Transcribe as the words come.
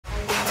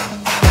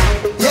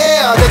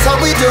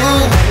do.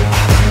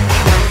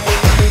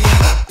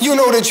 You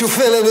know that you're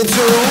feeling it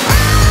too.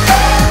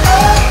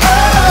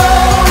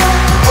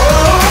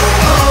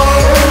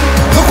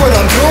 Look what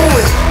I'm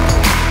doing.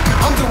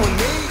 I'm doing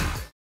me.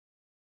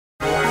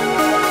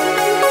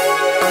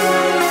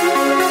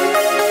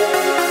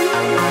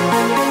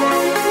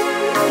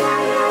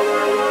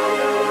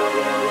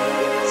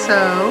 So,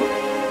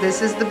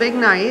 this is the big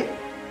night.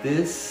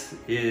 This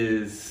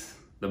is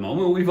the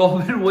moment we've all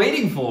been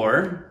waiting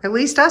for. At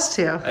least us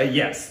two.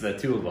 Yes, the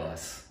two of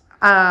us.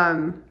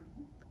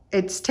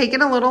 It's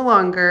taken a little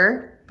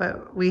longer,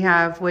 but we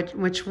have,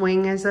 which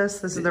wing is this?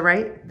 This is the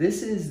right?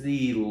 This is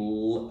the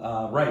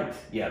right.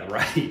 Yeah, the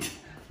right.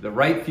 The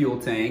right fuel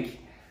tank.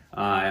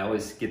 I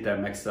always get that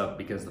mixed up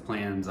because the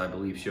plans, I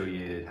believe, show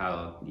you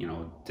how,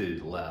 to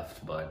the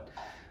left, but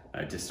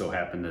it just so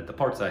happened that the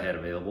parts I had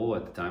available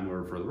at the time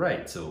were for the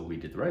right, so we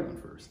did the right one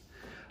first.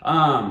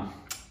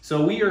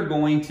 So we're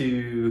going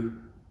to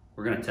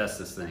test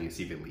this thing and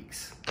see if it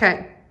leaks.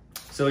 Okay.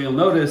 So you'll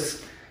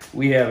notice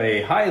we have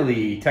a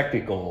highly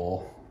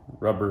technical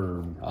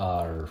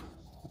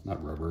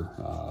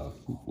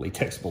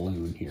latex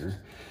balloon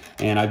here.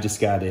 And I've just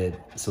got it,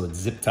 so it's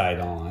zip tied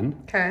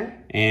on. Okay.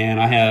 And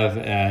I have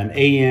an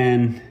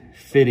AN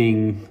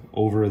fitting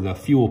over the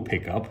fuel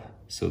pickup.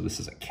 So this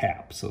is a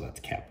cap, so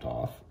that's capped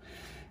off.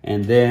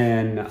 And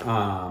then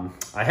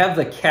I have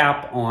the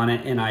cap on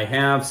it, and I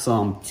have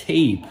some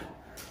tape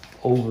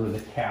over the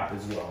cap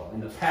as well.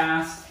 In the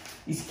past,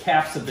 these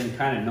caps have been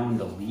kind of known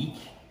to leak.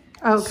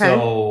 Okay.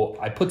 So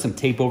I put some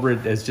tape over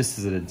it as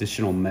an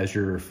additional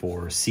measure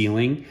for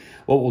sealing.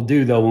 What we'll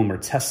do though, when we're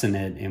testing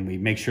it and we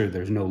make sure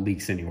there's no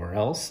leaks anywhere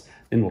else,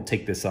 then we'll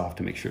take this off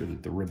to make sure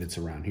that the rivets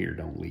around here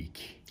don't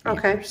leak.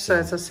 Okay, either. so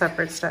it's a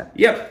separate step.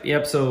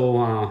 Yep.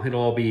 So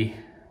it'll all be,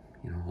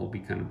 all be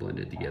kind of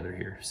blended together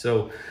here.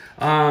 So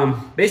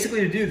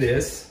basically to do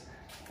this,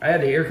 I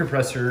had the air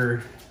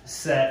compressor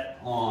set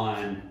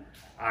on,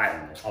 I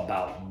don't know,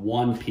 about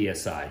 1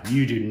 PSI.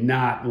 You do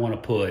not want to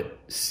put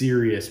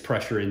serious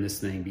pressure in this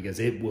thing because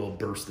it will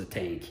burst the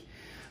tank.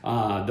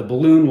 The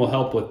balloon will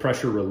help with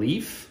pressure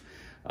relief,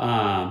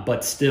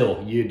 but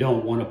still, you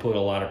don't want to put a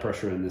lot of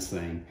pressure in this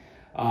thing.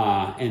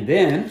 And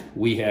then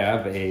we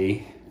have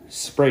a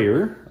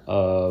sprayer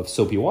of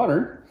soapy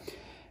water,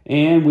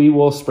 and we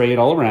will spray it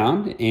all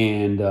around,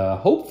 and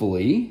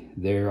hopefully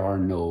there are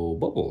no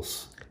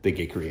bubbles that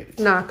get created.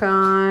 Knock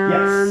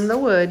on the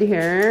wood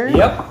here.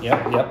 Yep.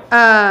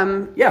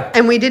 Yeah.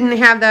 And we didn't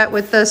have that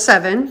with the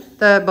 7.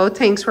 Both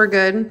tanks were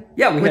good.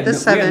 Yeah, we had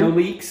 7. We had no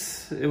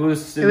leaks. It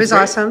was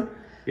awesome.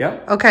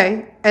 Yep.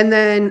 Okay. And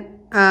then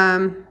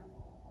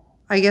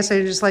I guess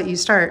I just let you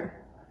start.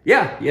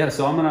 Yeah.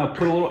 So I'm gonna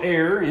put a little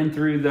air in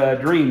through the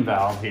drain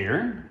valve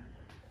here.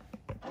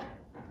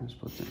 Let's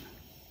put the,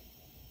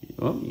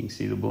 you can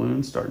see the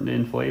balloon starting to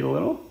inflate a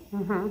little.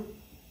 Mm-hmm.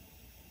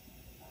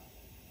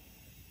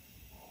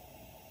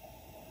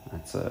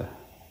 That's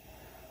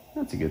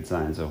a good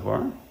sign so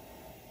far.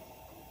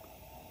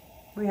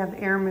 We have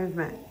air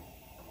movement.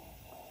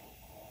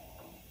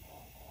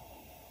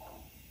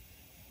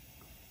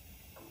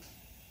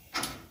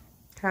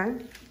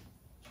 Okay.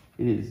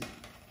 It is.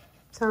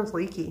 Sounds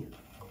leaky.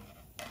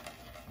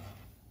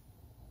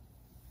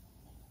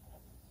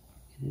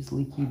 It is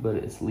leaky, but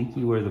it's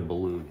leaky where the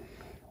balloon.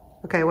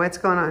 Okay, what's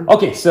going on?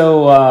 Okay,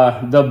 so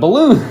the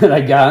balloon that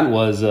I got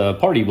was a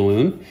party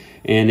balloon,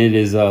 and it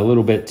is a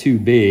little bit too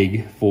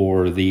big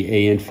for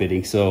the AN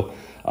fitting. So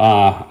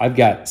I've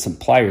got some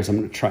pliers. I'm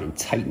going to try and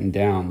tighten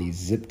down these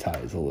zip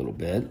ties a little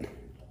bit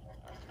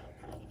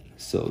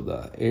so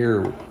the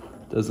air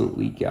doesn't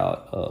leak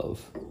out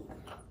of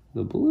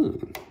the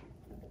balloon.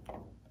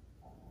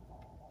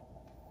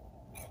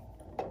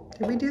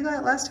 Did we do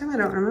that last time? I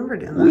don't remember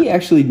doing that. We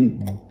actually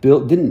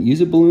didn't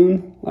use a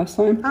balloon last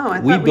time. Oh, I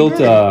thought we built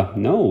did.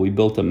 We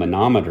built a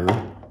manometer,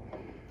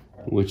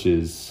 which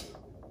is,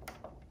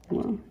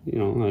 well,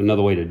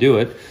 another way to do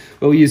it.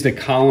 But we used a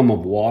column of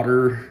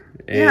water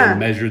and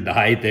measured the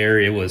height there.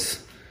 It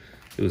was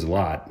a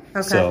lot.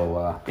 Okay.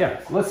 So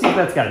yeah, let's see if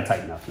that's got it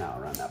tight enough now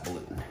around that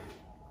balloon.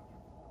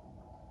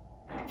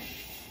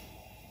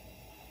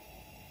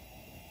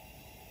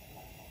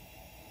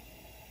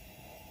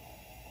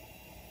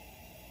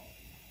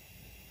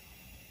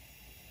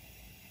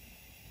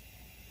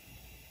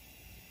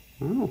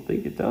 I don't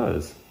think it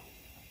does.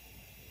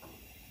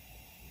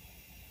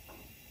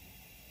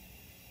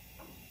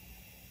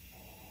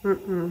 I'm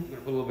gonna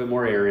put a little bit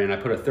more air in. I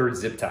put a 3rd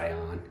zip tie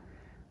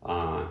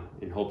on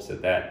in hopes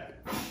that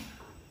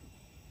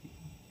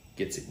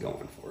gets it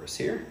going for us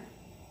here.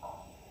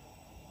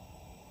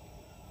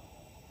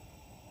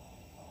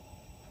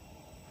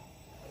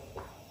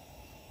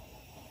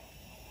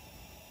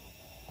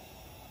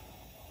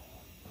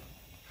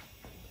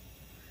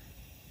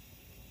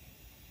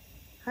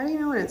 How do you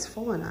know when it's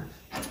full enough?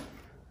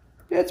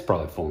 Yeah, it's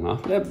probably full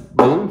enough. That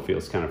balloon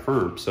feels kind of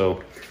firm.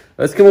 So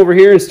let's come over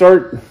here and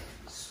start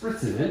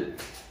spritzing it.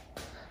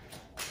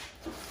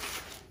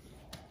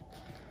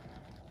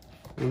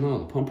 Oh no,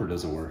 the pumper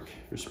doesn't work.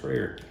 Your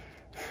sprayer.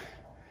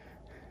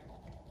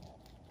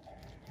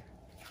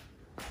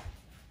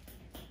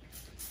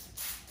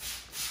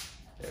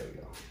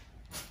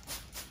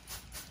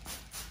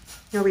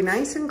 It'll be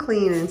nice and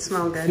clean and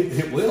smell good.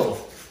 It will.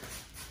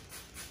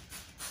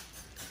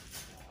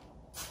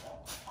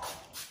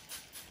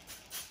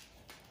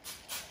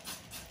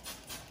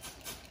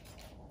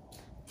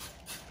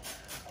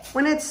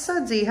 When it's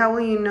sudsy, how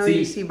will you know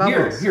you see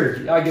bubbles?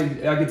 Here, I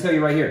can tell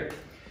you right here.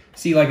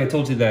 See, like I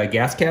told you, the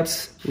gas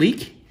caps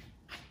leak.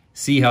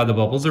 See how the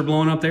bubbles are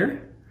blowing up there?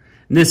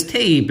 And this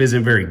tape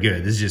isn't very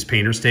good. This is just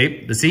painter's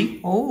tape. To see?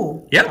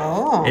 Oh. Yep.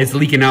 Oh. It's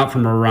leaking out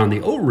from around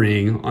the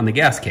O-ring on the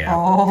gas cap.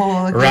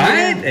 Oh, look right?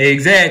 at that.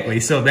 Exactly.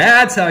 So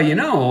that's how you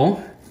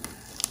know.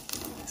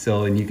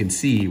 So, and you can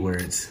see where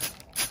it's.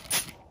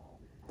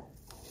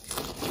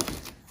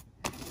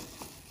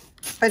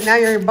 But now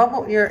your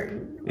bubble,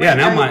 Yeah,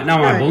 now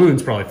my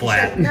balloon's probably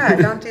flat. Yeah,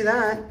 don't do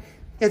that.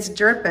 It's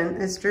dripping.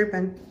 It's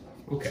drooping.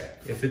 Okay.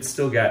 If it's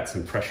still got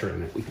some pressure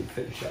in it, we can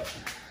finish up.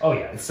 Oh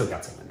yeah, it's still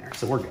got some in there,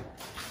 so we're good.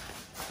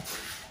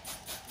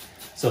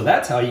 So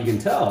that's how you can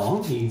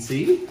tell. You can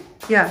see.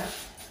 Yeah.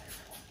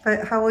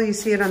 But how will you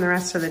see it on the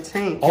rest of the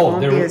tank? Oh, it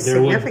won't be as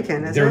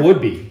significant, is it? There would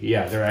be.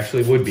 Yeah, there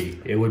actually would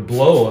be. It would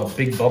blow a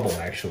big bubble,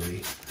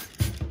 actually.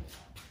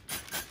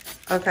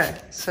 Okay,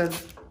 so.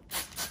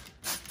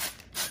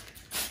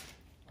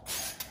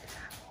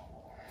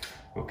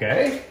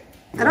 Okay.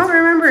 I don't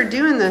remember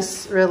doing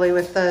this really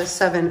with the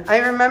 7. I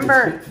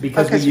remember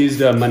because we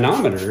used a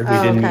manometer.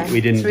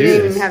 We didn't so we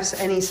didn't even have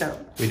any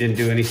soap. We didn't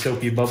do any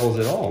soapy bubbles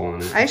at all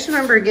on it. I just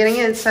remember getting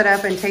it set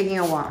up and taking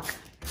a walk.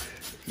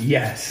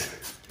 Yes.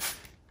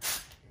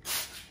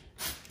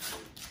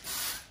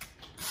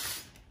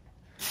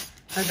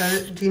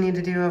 Do you need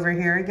to do over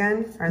here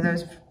again? Are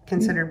those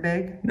considered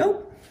big?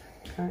 Nope.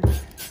 Okay.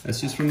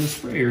 That's just from the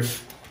sprayer.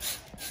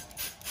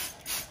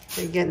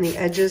 Are you getting the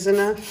edges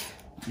enough?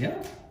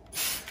 Yeah.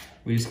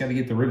 We just got to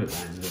get the rivet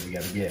lines that we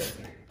got to get.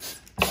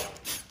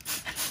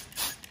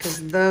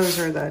 Because those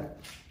are the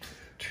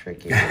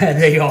tricky ones.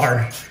 They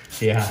are.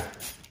 Yeah.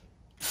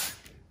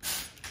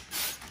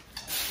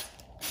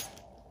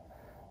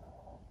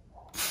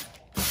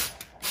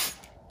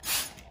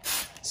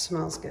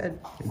 Smells good.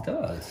 It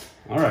does.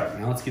 All right,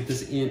 now let's get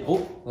this in.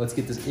 Oh, let's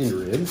get this end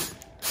rib.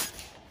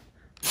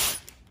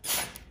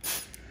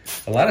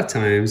 A lot of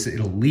times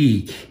it'll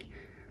leak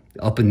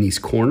up in these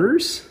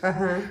corners.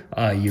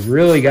 You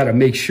really got to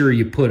make sure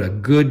you put a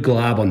good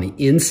glob on the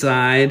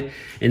inside,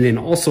 and then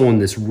also on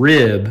this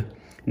rib,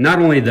 not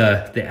only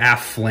the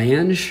aft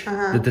flange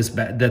that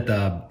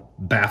the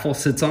baffle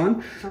sits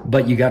on,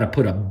 but you got to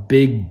put a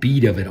big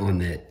bead of it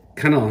on it,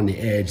 kind of on the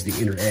edge, the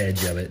inner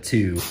edge of it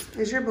too.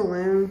 Is your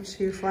balloon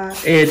too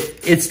flat?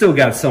 It's still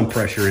got some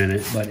pressure in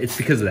it, but it's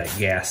because of that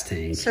gas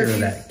tank or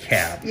that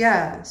cap.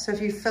 Yeah, so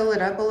if you fill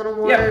it up a little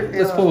more,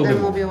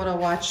 then we'll be able to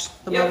watch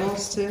the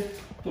bubbles too.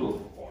 Put a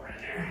little more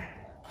in there.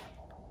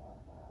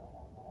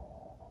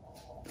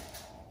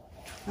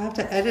 I'll have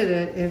to edit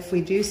it if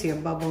we do see a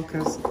bubble,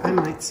 because I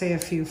might say a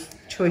few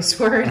choice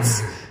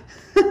words.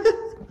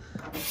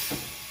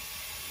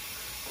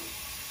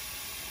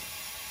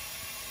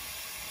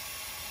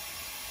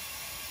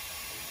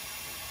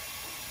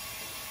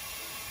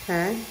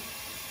 Okay.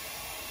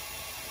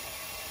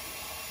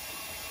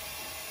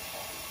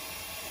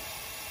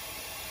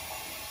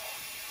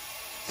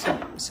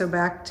 So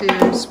back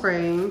to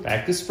spraying.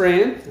 Back to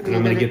spraying. And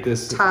I'm going to get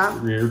this top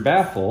rear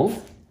baffle.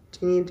 Do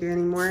you need to do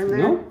any more in there?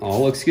 No,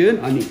 all looks good.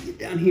 I need to get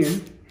down here.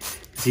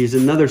 Here's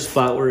another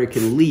spot where it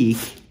can leak.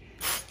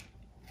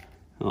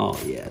 Oh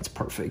yeah, it's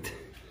perfect.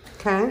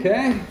 Okay.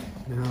 Okay.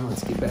 Now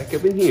let's get back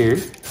up in here.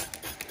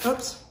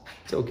 Oops.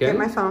 It's okay. Get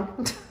my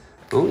phone.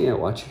 Oh yeah,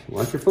 watch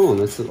your phone.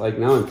 That's like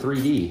now in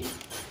 3D.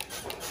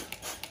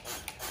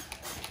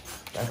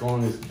 Back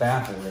along this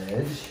baffle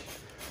edge.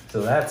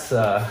 So that's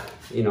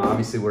you know,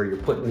 obviously where you're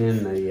putting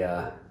in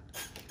the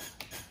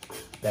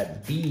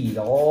that bead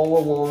all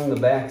along the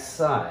back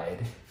side.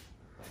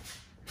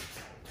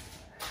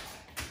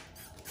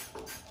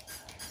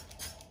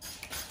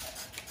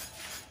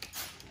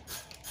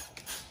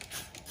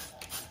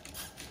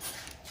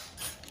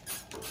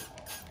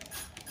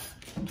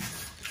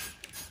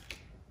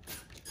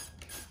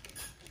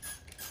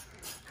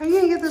 How are you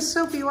gonna get the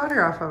soapy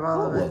water off of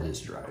all of it? We'll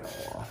just dry it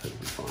all off. It'll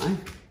be fine.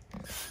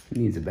 It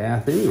needs a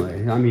bath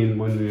anyway. I mean,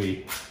 when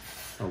we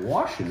are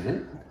washing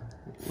it,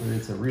 when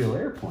it's a real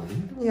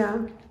airplane,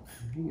 yeah,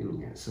 it'll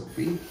get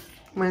soapy.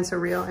 When it's a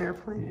real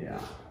airplane. Yeah.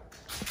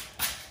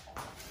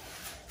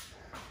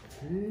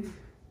 Okay.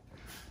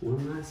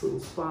 One nice little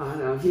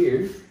spot out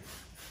here.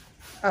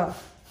 Oh,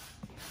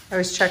 I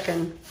was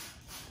checking.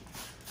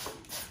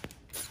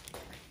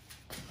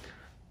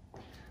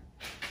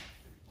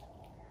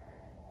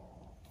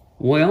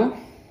 Well,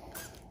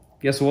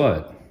 guess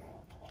what?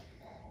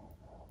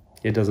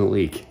 It doesn't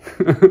leak.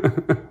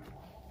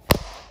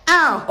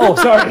 Ow! Oh,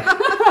 sorry.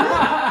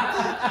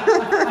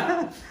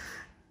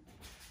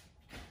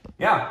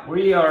 Yeah,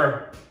 we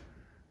are.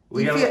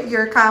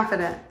 You're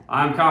confident.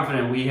 I'm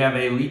confident we have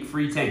a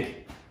leak-free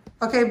tank.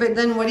 Okay, but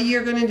then what are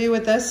you going to do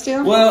with this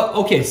too? Well,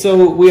 okay,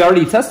 so we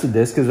already tested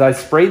this because I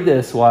sprayed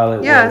this while it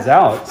was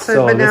out.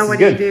 So but now what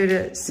do you do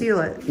to seal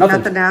it? Nothing.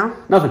 Nothing now?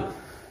 Nothing.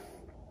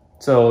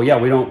 So yeah,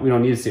 we don't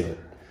need to seal it.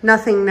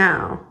 Nothing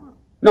now.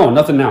 No,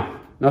 nothing now.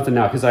 Nothing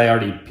now, because I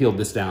already peeled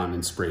this down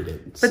and sprayed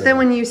it. But then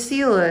when you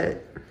seal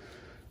it,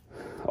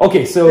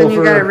 okay, so then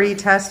you got to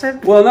retest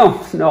it?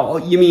 Well, no.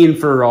 You mean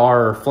for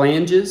our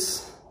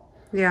flanges?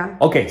 Yeah.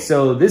 Okay,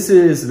 so this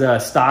is the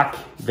stock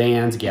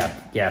Vans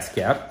gas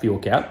cap, fuel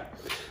cap.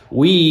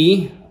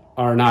 We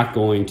are not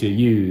going to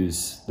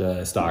use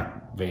the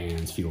stock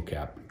Vans fuel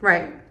cap.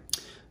 Right.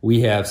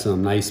 We have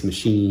some nice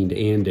machined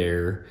and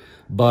air,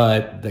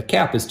 but the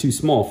cap is too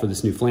small for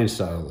this new flange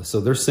style. So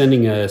they're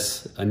sending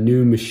us a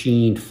new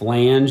machined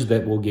flange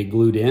that will get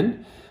glued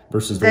in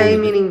versus they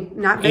meaning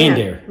not Vans. And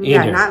air. And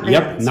yeah, air. not Vans.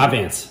 Yep, not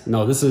Vans.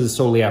 No, this is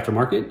totally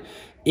aftermarket.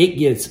 It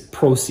gets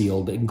pro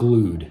sealed and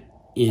glued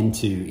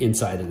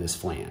inside of this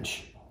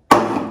flange.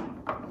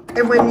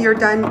 And when you're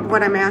done,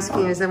 what I'm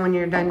asking is that when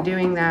you're done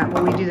doing that,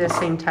 will we do the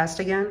same test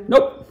again?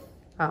 Nope.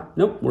 Oh.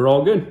 Nope, we're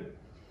all good.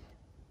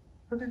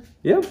 Okay.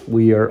 Yep,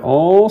 we are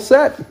all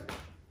set.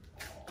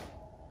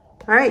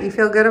 All right, you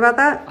feel good about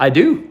that? I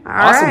do. All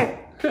Awesome.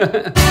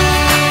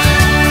 right.